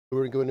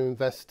We're going to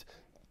invest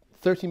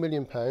 £30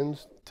 million,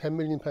 £10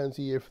 million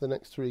a year for the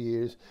next 3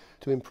 years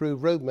to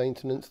improve road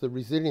maintenance, the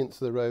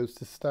resilience of the roads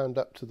to stand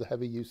up to the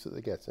heavy use that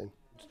they're getting.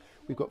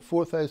 We've got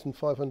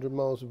 4,500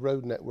 miles of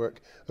road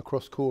network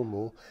across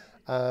Cornwall.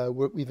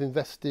 We're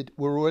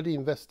already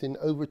investing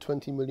over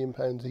 £20 million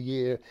a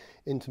year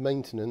into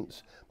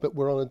maintenance, but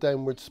we're on a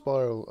downward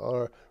spiral.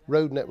 Our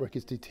road network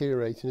is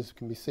deteriorating, as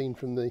can be seen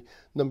from the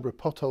number of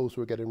potholes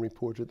we're getting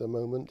reported at the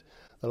moment.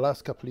 The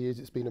last couple of years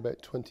it's been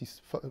about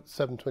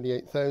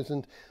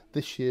 28,000.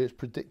 This year it's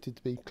predicted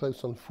to be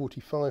close on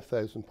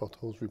 45,000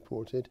 potholes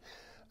reported.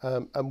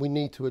 And we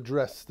need to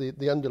address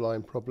the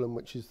underlying problem,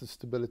 which is the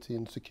stability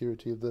and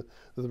security of the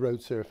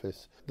road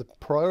surface. The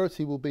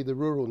priority will be the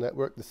rural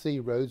network, the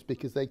C roads,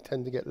 because they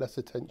tend to get less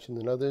attention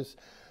than others,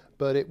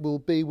 but it will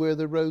be where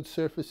the road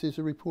surfaces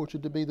are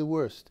reported to be the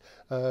worst.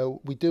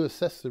 We do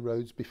assess the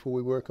roads before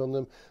we work on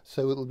them,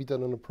 so it will be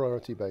done on a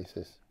priority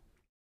basis.